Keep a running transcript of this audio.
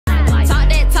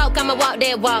talk, I'ma walk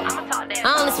that walk.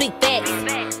 I only speak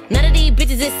facts. None of these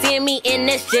bitches is seeing me, and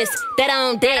that's just that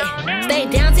on that. Stay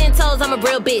down 10 toes, I'm a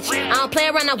real bitch. I don't play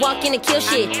around, I walk in and kill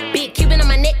shit. Big Cuban on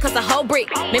my neck, cause a whole brick.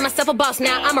 Made myself a boss,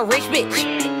 now I'm a rich bitch.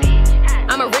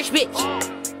 I'm a rich bitch.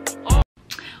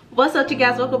 What's up, you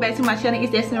guys? Welcome back to my channel.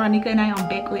 It's Destiny Ronika, and I am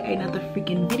back with another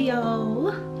freaking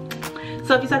video.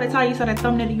 So if you saw that title, you saw that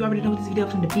thumbnail, you already know what this video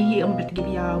is going to be. I'm about to give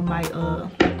y'all my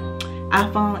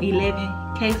iPhone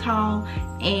 11 case haul,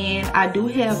 and I do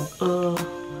have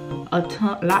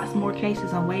lots more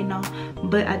cases I'm waiting on,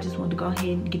 but I just wanted to go ahead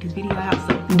and get this video out.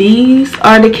 So these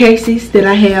are the cases that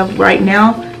I have right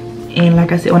now, and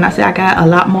like I said, when I say I got a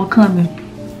lot more coming,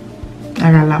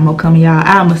 I got a lot more coming, y'all.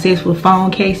 I'm obsessed with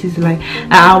phone cases. Like,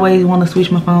 I always want to switch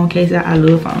my phone cases. I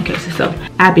love phone cases, so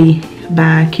I be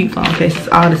buying cute phone cases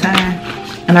all the time,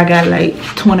 and I got like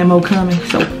 20 more coming.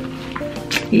 So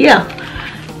yeah,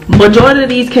 majority of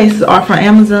these cases are from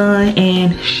Amazon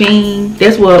and Shein.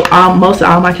 That's what most of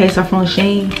all my cases are from,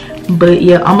 Shein. But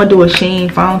yeah, I'm gonna do a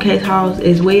Shein phone case haul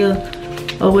as well,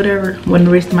 or whatever, when the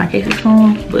rest of my cases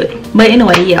come. But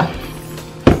anyway, yeah.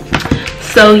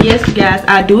 So yes, guys,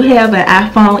 I do have an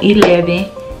iPhone 11.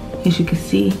 As you can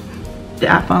see, the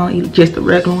iPhone, just the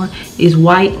regular one, is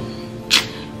white.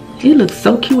 It looks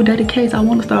so cute without the case. I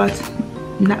want to start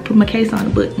not put my case on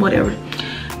it, but whatever.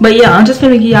 But yeah, I'm just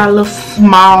gonna give y'all a little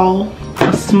small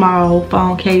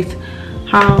phone case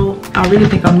haul. I really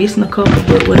think I'm missing a couple,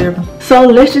 but whatever. So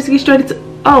let's just get straight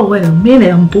into. Oh wait a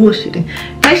minute, I'm bullshitting.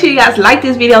 Make sure you guys like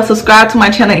this video, subscribe to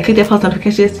my channel, and click that post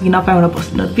notifications so you know if I want to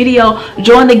post another video.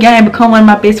 Join the gang, become one of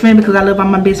my best friends, because I love all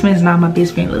my best friends and all my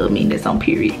best friends love me, and that's on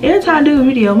period. Every time I do a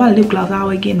video, my lip gloss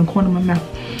always get in the corner of my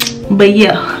mouth. But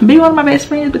yeah, be one of my best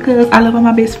friends because I love all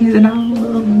my best friends and all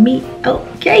love me,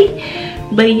 okay?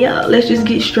 But yeah, let's just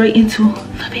get straight into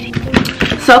the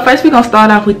video. So first we're gonna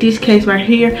start off with this case right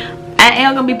here. I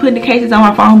am gonna be putting the cases on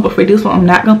my phone, but for this one I'm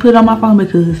not gonna put it on my phone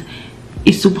because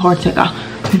it's super hard to take off.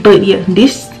 But yeah,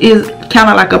 this is kind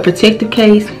of like a protective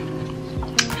case,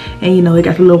 and you know, it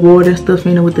got the little water and stuff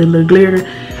in it with the little glitter.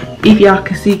 If y'all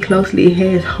can see closely, it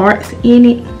has hearts in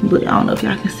it, but I don't know if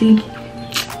y'all can see.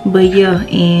 But yeah,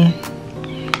 and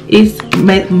it's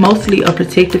mostly a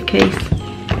protective case.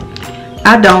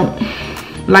 I don't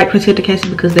like protective cases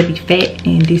because they be fat,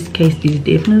 and this case is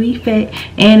definitely fat,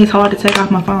 and it's hard to take off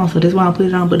my phone, so that's why I put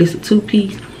it on. But it's a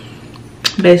two-piece.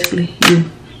 Basically, you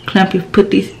clamp your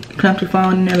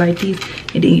phone in there like this,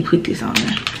 and then you put this on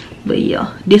there. But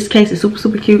yeah, this case is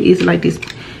super cute. It's like this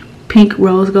pink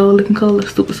rose gold looking color,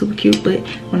 super cute. But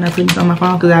when I put this on my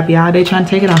phone, because I be all day trying to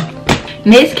take it off.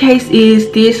 Next case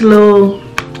is this little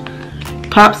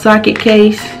pop socket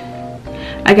case.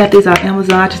 I got this on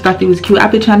Amazon. I just thought it was cute.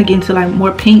 I've been trying to get into like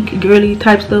more pink girly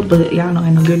type stuff, but y'all know I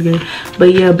ain't no girly.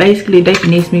 But yeah, basically they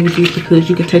finesse me with this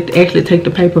because you can actually take the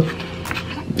paper,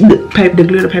 the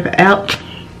glitter paper out,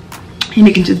 and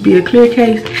it can just be a clear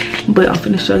case. But I'm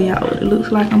finna show y'all what it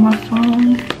looks like on my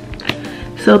phone.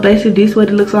 So basically this is what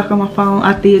it looks like on my phone.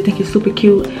 I still think it's super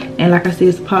cute, and like I said,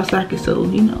 it's a pop socket, so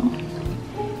you know,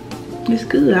 it's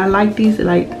good. I like this,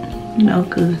 like, you know,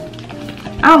 cause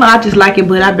I don't know, I just like it,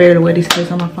 but I barely wear this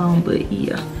case on my phone. But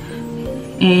yeah,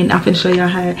 and I'm finna show y'all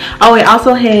how it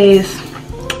also has,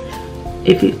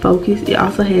 if it focus, it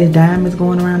also has diamonds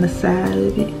going around the side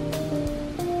of it.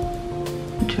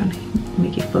 I'm trying to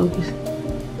make it focus.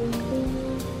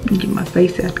 Get my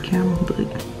face out the camera, but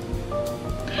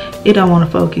it don't want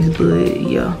to focus. But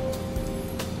yeah,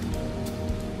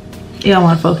 it don't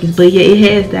want to focus. But yeah, it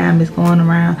has diamonds going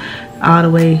around all the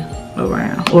way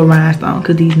around, or rhinestone,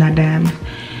 because these not diamonds.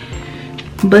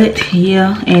 But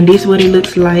yeah, and this is what it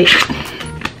looks like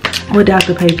without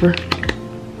the paper.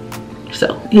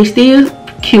 So it's still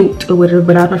cute or whatever,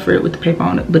 but I prefer it with the paper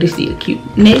on it, but it's still cute.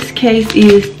 Next case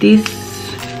is this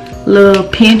little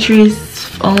Pinterest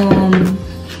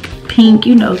pink,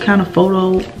 you know, kind of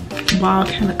photo wall,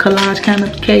 kind of collage kind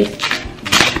of case.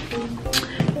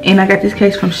 And I got this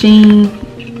case from Shein.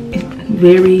 It's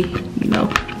very, you know,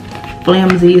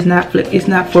 flimsy. It's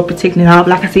not for protecting it all.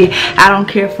 Like I said, I don't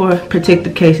care for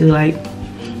protective cases. Like,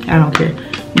 I don't care.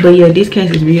 But yeah, this case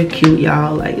is real cute,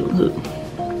 y'all. Like, look,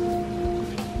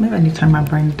 maybe I need to turn my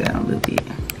brain down a little bit.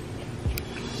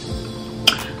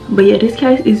 But yeah, this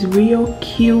case is real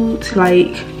cute.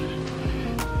 Like,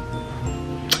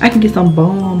 I can get some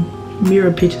bomb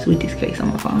mirror pictures with this case on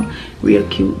my phone. Real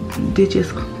cute. This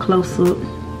just close up.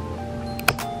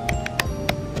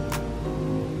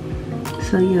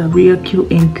 So yeah, real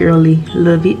cute and girly.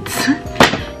 Love it.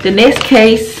 The next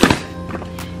case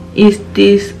is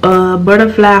this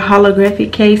butterfly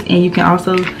holographic case, and you can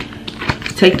also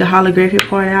take the holographic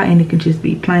part out and it can just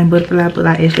be plain butterfly, but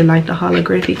I actually like the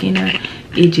holographic in there.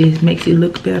 It just makes it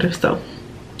look better. So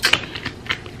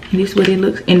this is what it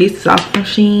looks, and this is off from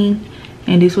Shein,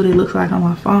 and this is what it looks like on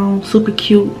my phone. Super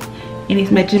cute, and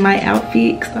it's matching my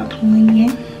outfit. Stop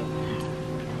playing.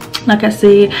 Like I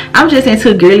said, I'm just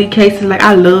into girly cases. Like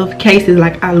I love cases,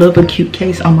 like I love a cute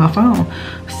case on my phone.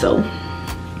 So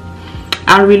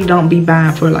I really don't be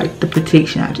buying for like the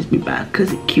protection, I just be buying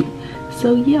because it's cute.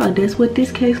 So yeah, that's what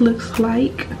this case looks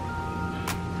like.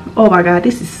 Oh my god,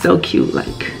 this is so cute.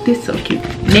 Like this is so cute.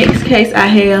 Next case I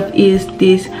have is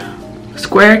this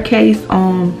square case.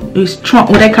 It's trunk,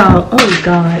 what they call, oh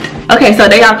god, okay, so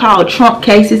they are called trunk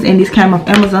cases, and this came off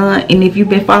Amazon. And if you've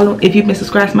been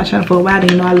subscribed to my channel for a while, then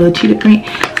you know I love cheetah print,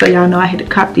 so y'all know I had to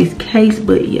cop this case.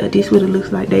 But yeah, this is what it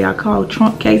looks like. They are called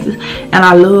trunk cases, and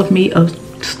I love me a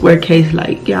square case.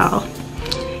 Like y'all,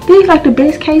 these like the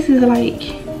best cases. Like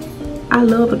I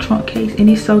love a trunk case, and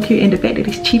it's so cute, and the fact that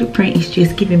it's cheetah print is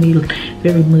just giving me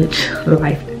very much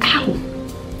life. Ow,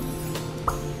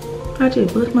 I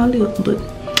just bust my lip. But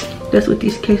that's what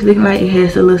this case looks like. It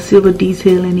has a little silver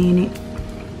detailing in it.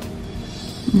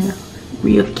 Yeah,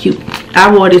 real cute.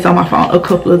 I wore this on my phone a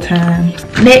couple of times.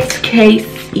 Next case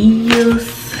is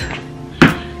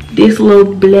this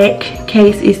little black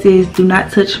case. It says do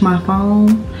not touch my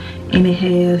phone, and it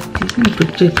has this, let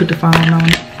me just put the phone on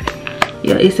it.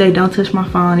 Yeah, it says don't touch my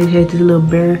phone. It has this little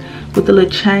bear with a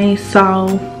little chainsaw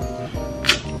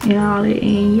and all that,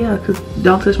 and yeah, cause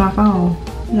don't touch my phone.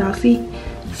 Y'all see?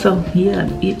 So yeah,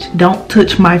 it's don't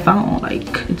touch my phone. Like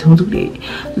don't do that.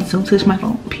 Don't touch my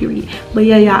phone, period. But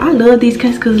yeah, y'all, I love these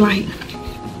cases because like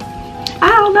I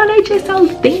don't know, they just so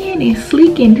thin and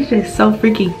sleek, and they're just so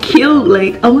freaking cute.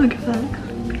 Like oh my god.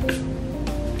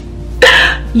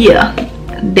 Yeah,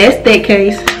 that's that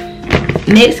case.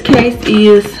 Next case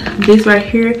is this right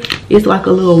here. It's like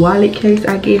a little wallet case,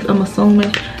 I guess, I'm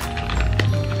assuming.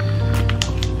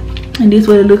 And this is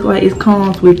what it looks like. It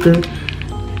comes with the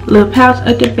little pouch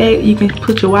at the back. You can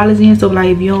put your wallets in, so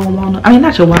like if you don't want to, I mean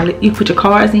not your wallet, you put your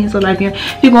cards in. So like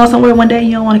if you're going somewhere one day,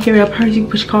 you don't want to carry a purse, you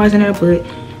can put your cards in there. But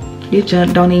this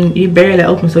junk don't even, it barely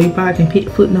open, so you probably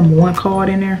can put number 1 card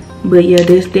in there. But yeah,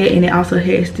 that's that. And it also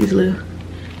has this little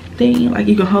thing, like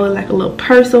you can hold like a little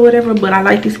purse or whatever. But I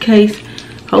like this case.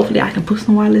 Hopefully I can put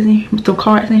some wallets in, some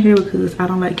cards in here, because I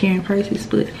don't like carrying purses.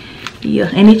 But yeah,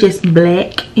 and it's just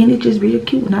black, and it's just real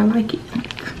cute, and I like it.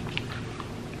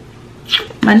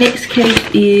 My next case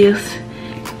is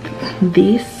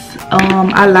this.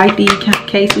 I like these kind of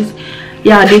cases.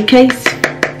 Yeah, this case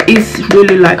is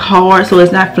really like hard, so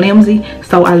it's not flimsy.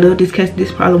 So I love this case. This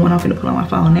is probably one I'm gonna put on my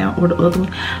phone now, or the other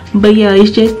one. But yeah,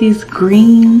 it's just this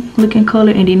green looking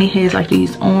color, and then it has like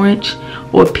these orange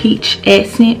or peach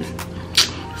accents.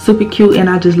 Super cute, and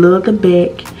I just love the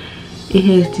back. It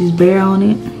has this bear on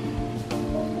it.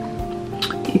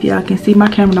 If y'all can see, my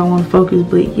camera don't want to focus,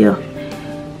 but yeah,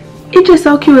 it's just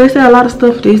so cute. They say a lot of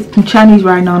stuff. There's some Chinese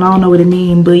writing on, I don't know what it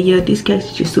means, but yeah, this case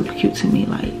is just super cute to me.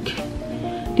 Like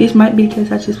this might be the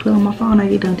case I just put on my phone. I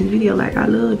get done this video. Like I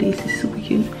love this. It's super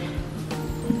cute.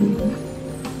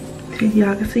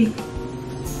 Y'all can see,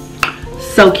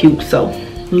 so cute. So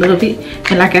love it.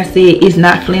 And like I said, it's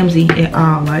not flimsy at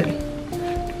all. Like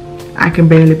I can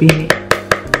barely be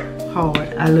hard.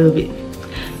 I love it.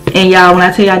 And y'all, when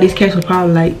I tell y'all this case was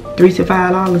probably like $3 to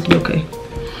 $5, but okay.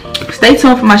 Stay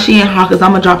tuned for my Shein haul, because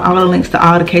I'm gonna drop all the links to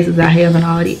all the cases I have and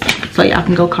all that, so y'all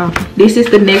can go copy. This is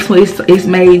the next one. It's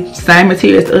made same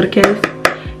material as the other case,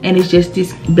 and it's just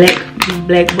these black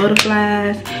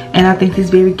butterflies, and I think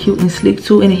it's very cute and sleek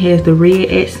too. And it has the red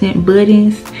accent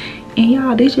buttons, and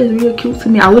y'all, this just real cute to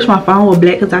me. I wish my phone was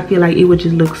black, because I feel like it would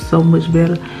just look so much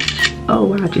better. Oh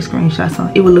wow, I just screenshot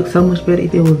something. It would look so much better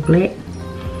if it was black.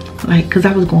 Like, cause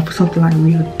I was going for something like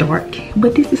real dark.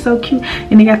 But this is so cute.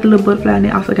 And they got the little butterfly, and they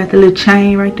also got the little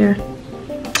chain right there.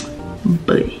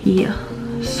 But yeah,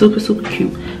 super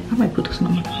cute. I might put this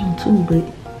on my phone too,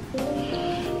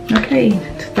 but okay,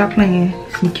 stop playing.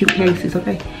 Some cute cases,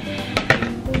 okay.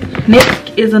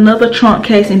 Next is another trunk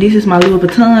case, and this is my Louis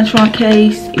Vuitton trunk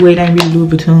case. Well, it ain't really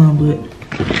Louis Vuitton, but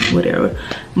whatever.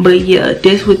 But yeah,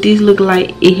 that's what this look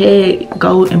like. It had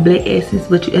gold and black accents,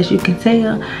 but as you can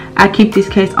tell, I keep this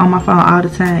case on my phone all the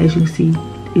time. As you can see,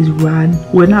 it's riding,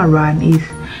 well not riding, it's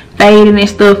fading and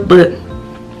stuff. But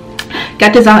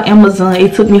got this on Amazon.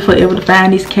 It took me forever to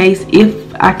find this case.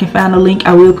 If I can find a link,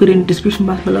 I will put it in the description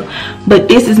box below. But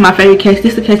this is my favorite case.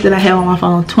 This is the case that I have on my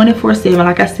phone 24/7.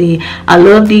 Like I said, I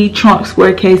love these trunk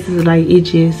square cases. Like it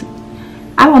just,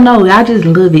 I don't know, I just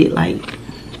love it. Like,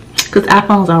 because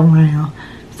iPhones are round,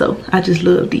 so I just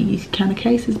love these kind of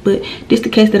cases. But this is the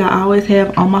case that I always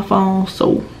have on my phone.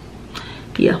 So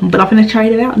yeah, but I'm gonna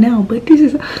trade it out now. But this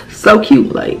is so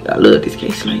cute. Like, I love this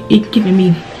case. Like, it's giving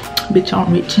me bitch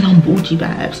I'm rich and I'm bougie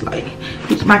vibes. Like,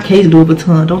 bitch, my case Louis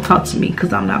Vuitton. Don't talk to me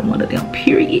because I'm not one of them,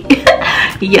 period.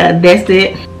 Yeah, that's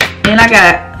it. And I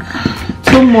got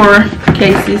 2 more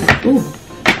cases. Ooh,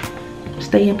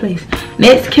 stay in place.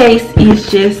 Next case is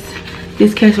just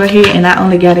this case right here, and I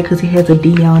only got it because it has a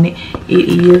D on it. It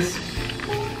is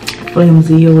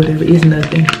flimsy or whatever. It's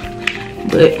nothing,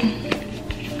 but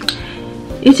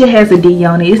it just has a D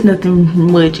on it. It's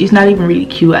nothing much. It's not even really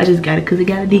cute. I just got it because it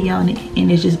got a D on it,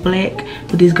 and it's just black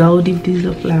with this gold, these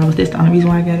little flowers. That's the only reason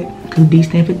why I got it, because D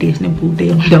stand for Disney. Boo,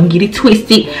 don't get it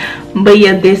twisted. But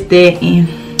yeah, that's that, and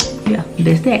yeah,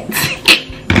 that's that.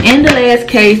 And the last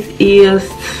case is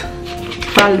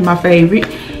probably my favorite.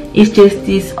 It's just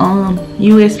this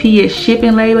USPS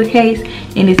shipping label case,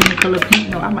 and it's in the color pink.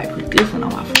 No, I might put this one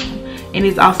on my phone. And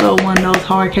it's also one of those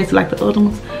hard cases like the other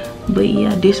ones. But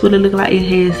yeah, this what it look like. It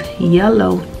has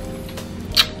yellow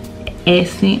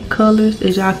accent colors,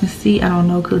 as y'all can see. I don't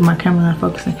know because my camera not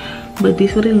focusing, but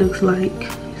this what it looks like.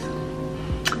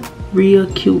 Real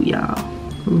cute, y'all.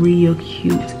 Real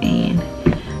cute, and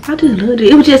I just loved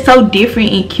it. It was just so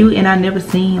different and cute, and I never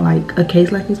seen like a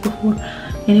case like this before.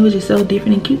 And it was just so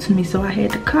different and cute to me, so I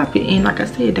had to copy it. And like I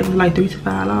said, that was like $3 to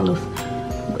 $5.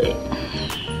 But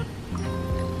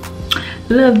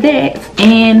love that.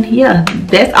 And yeah,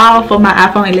 that's all for my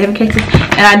iPhone 11 cases.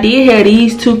 And I did have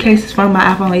these 2 cases from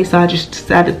my iPhone 8, so I just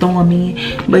decided to throw them in.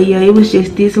 But yeah, it was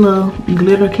just this little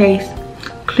glitter case,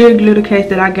 clear glitter case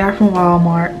that I got from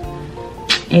Walmart,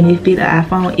 and it fit an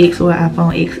iPhone X or an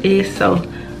iPhone XS. So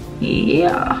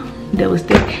yeah, that was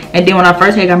that. And then when I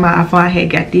first had got my iPhone, I had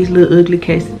got this little ugly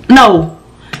case. No,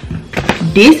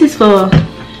 this is for,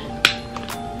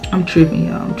 I'm tripping,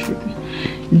 y'all, I'm tripping.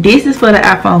 This is for the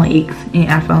iPhone X and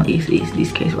iPhone XS,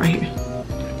 this case right here.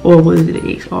 Or was it an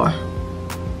XR?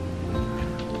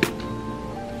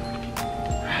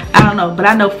 I don't know, but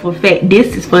I know for a fact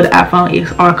this is for the iPhone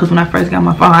XR, because when I first got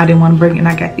my phone, I didn't want to break it, and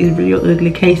I got this real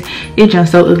ugly case. It's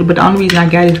just so ugly, but the only reason I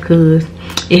got it is because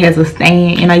it has a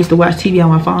stand, and I used to watch TV on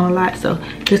my phone a lot, so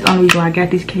that's the only reason why I got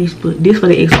this case. But this for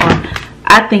the XR.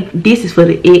 I think this is for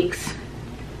the X.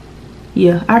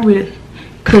 Yeah, I really,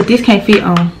 because this can't fit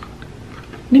on,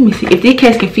 let me see, if this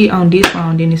case can fit on this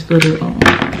phone, then it's for the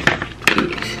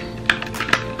X.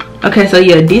 Okay, so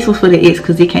yeah, this was for the X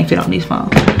because it can't fit on this phone,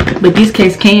 but this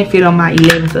case can fit on my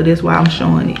 11, so that's why I'm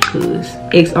showing it, because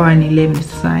XR and 11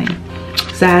 is the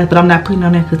same size, but I'm not putting it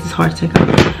on there because it's hard to take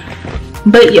off.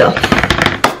 But yeah,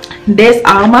 that's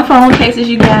all my phone cases,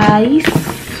 you guys.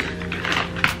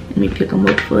 Let me pick them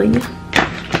up for you.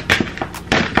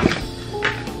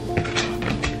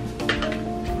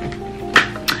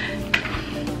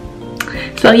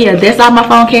 So yeah, that's all my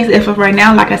phone cases as of right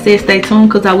now. Like I said, stay tuned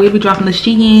because I will be dropping the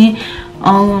Shein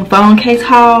phone case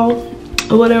haul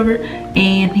or whatever,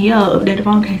 and yeah, update the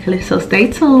phone case list. So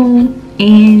stay tuned,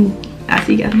 and I'll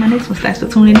see you guys in my next one. Thanks for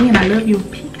tuning in. I love you.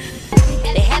 Peace.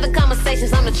 They having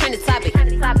conversations on the trending topic.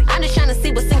 I'm just trying to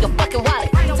see what's in your fucking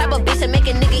wallet. Type of bitch that make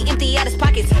a nigga empty out his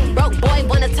pockets. Broke boy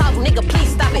wanna talk, nigga, please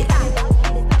stop.